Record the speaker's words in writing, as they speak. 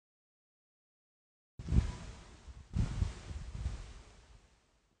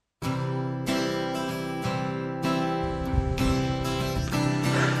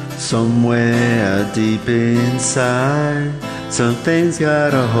Somewhere deep inside, something's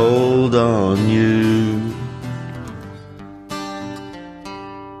got a hold on you,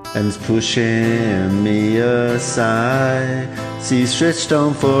 and it's pushing me aside. See, stretched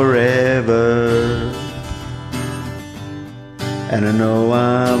on forever, and I know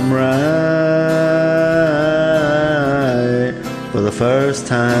I'm right for the first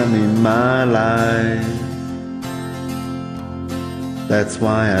time in my life. That's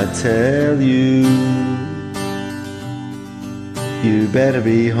why I tell you, you better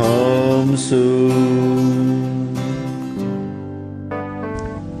be home soon.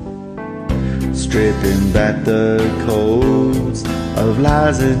 Stripping back the codes of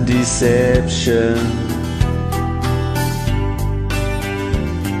lies and deception,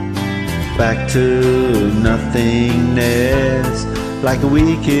 back to nothingness, like a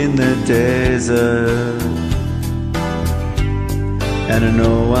week in the desert. And I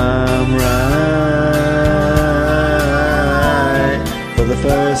know I'm right for the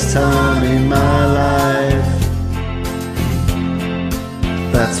first time in my life.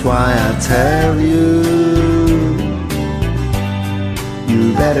 That's why I tell you,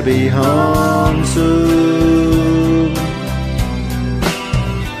 you better be home soon.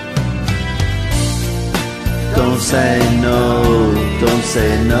 Don't say no, don't say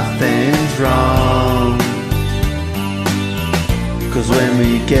nothing's wrong, 'cause when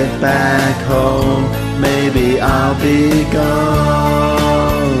we get back home, maybe I'll be gone.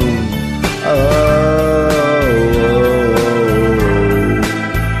 Oh.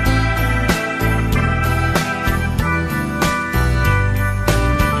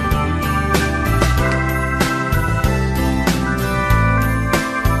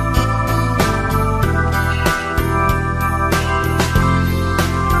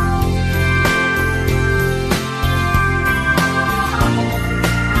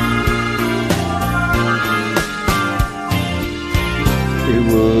 It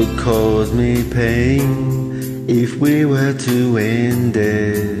would cause me pain if we were to end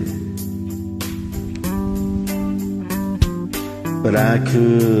it, but I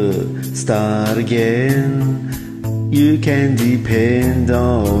could start again. You can depend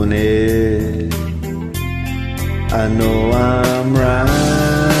on it. I know I'm right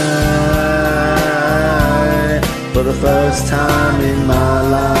for the first time in my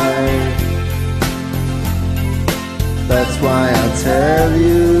life. That's why I tell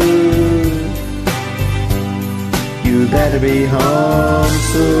you, you better be home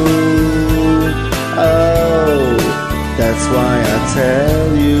soon. Oh, that's why I tell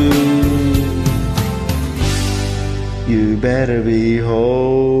you, you better be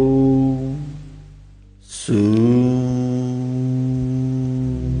home.